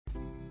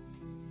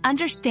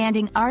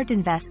Understanding Art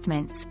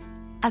Investments,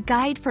 a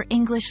guide for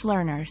English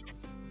learners.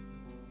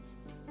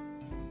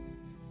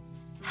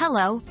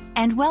 Hello,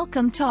 and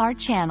welcome to our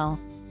channel.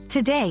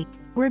 Today,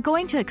 we're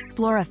going to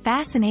explore a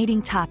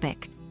fascinating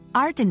topic,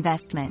 art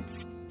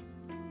investments.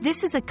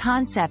 This is a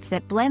concept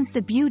that blends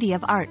the beauty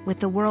of art with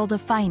the world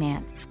of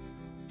finance.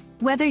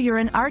 Whether you're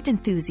an art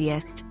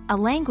enthusiast, a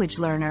language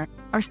learner,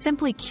 or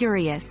simply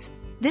curious,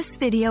 this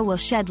video will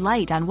shed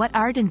light on what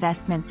art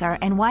investments are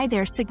and why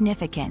they're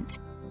significant.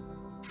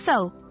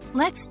 So,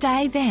 let's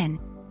dive in.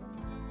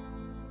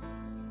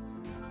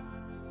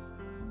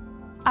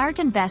 Art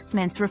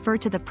investments refer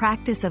to the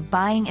practice of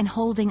buying and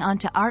holding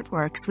onto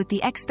artworks with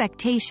the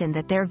expectation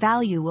that their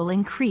value will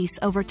increase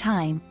over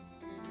time.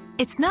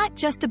 It's not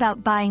just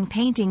about buying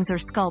paintings or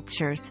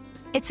sculptures,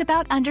 it's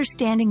about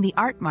understanding the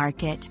art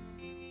market,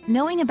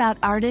 knowing about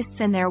artists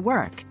and their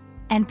work,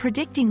 and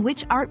predicting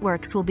which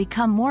artworks will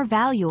become more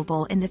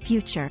valuable in the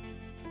future.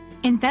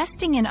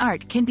 Investing in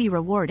art can be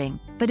rewarding,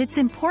 but it's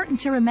important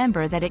to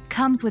remember that it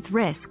comes with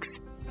risks,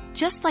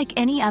 just like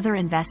any other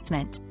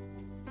investment.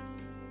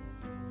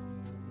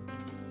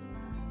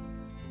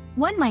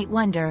 One might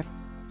wonder,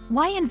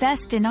 why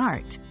invest in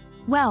art?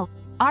 Well,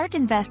 art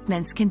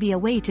investments can be a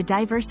way to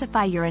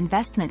diversify your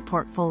investment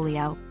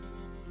portfolio.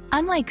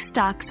 Unlike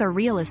stocks or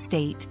real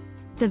estate,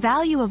 the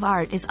value of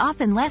art is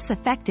often less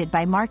affected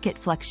by market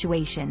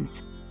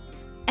fluctuations.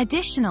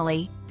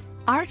 Additionally,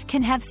 art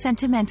can have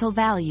sentimental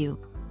value.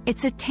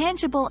 It's a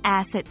tangible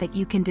asset that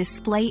you can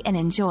display and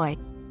enjoy.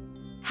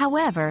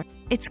 However,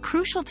 it's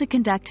crucial to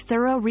conduct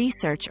thorough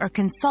research or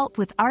consult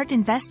with art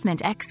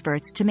investment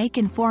experts to make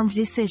informed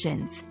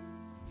decisions.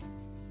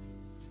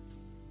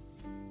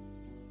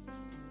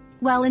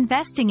 While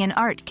investing in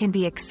art can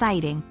be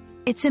exciting,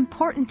 it's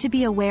important to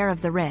be aware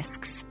of the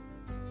risks.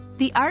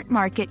 The art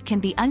market can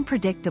be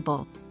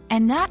unpredictable,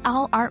 and not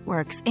all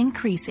artworks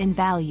increase in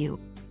value.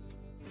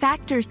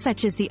 Factors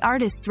such as the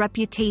artist's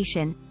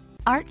reputation,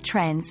 art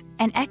trends,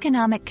 and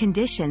economic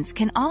conditions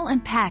can all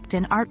impact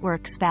an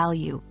artwork's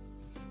value.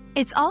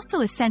 It's also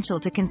essential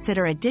to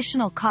consider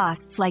additional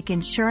costs like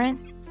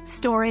insurance,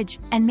 storage,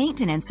 and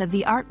maintenance of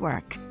the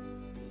artwork.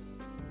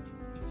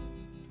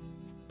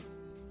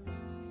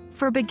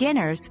 For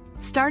beginners,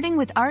 starting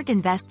with art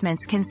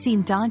investments can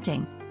seem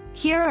daunting.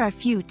 Here are a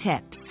few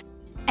tips.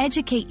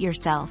 Educate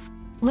yourself.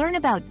 Learn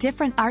about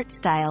different art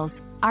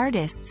styles,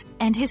 artists,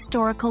 and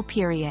historical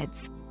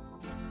periods.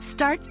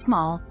 Start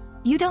small.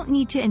 You don't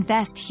need to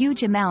invest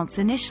huge amounts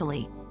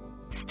initially.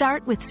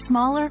 Start with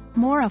smaller,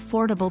 more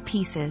affordable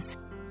pieces.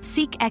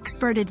 Seek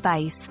expert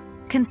advice.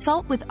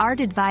 Consult with art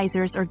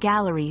advisors or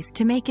galleries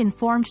to make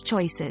informed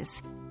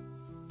choices.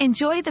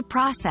 Enjoy the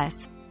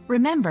process.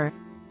 Remember,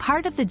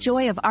 part of the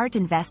joy of art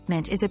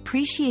investment is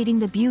appreciating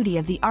the beauty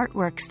of the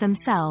artworks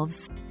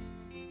themselves.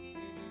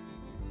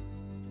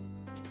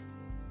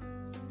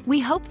 We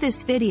hope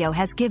this video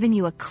has given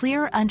you a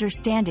clearer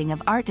understanding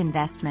of art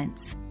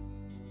investments.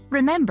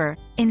 Remember,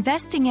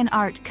 investing in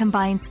art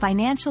combines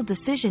financial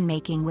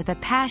decision-making with a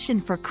passion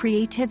for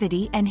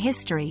creativity and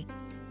history.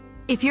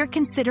 If you're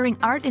considering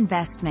art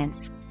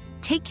investments,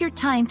 take your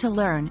time to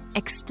learn,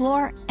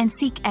 explore, and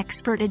seek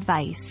expert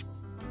advice.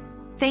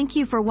 Thank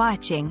you for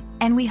watching,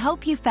 and we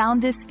hope you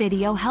found this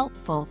video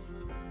helpful.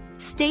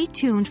 Stay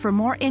tuned for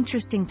more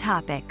interesting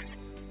topics,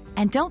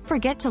 and don't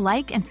forget to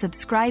like and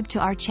subscribe to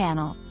our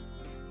channel.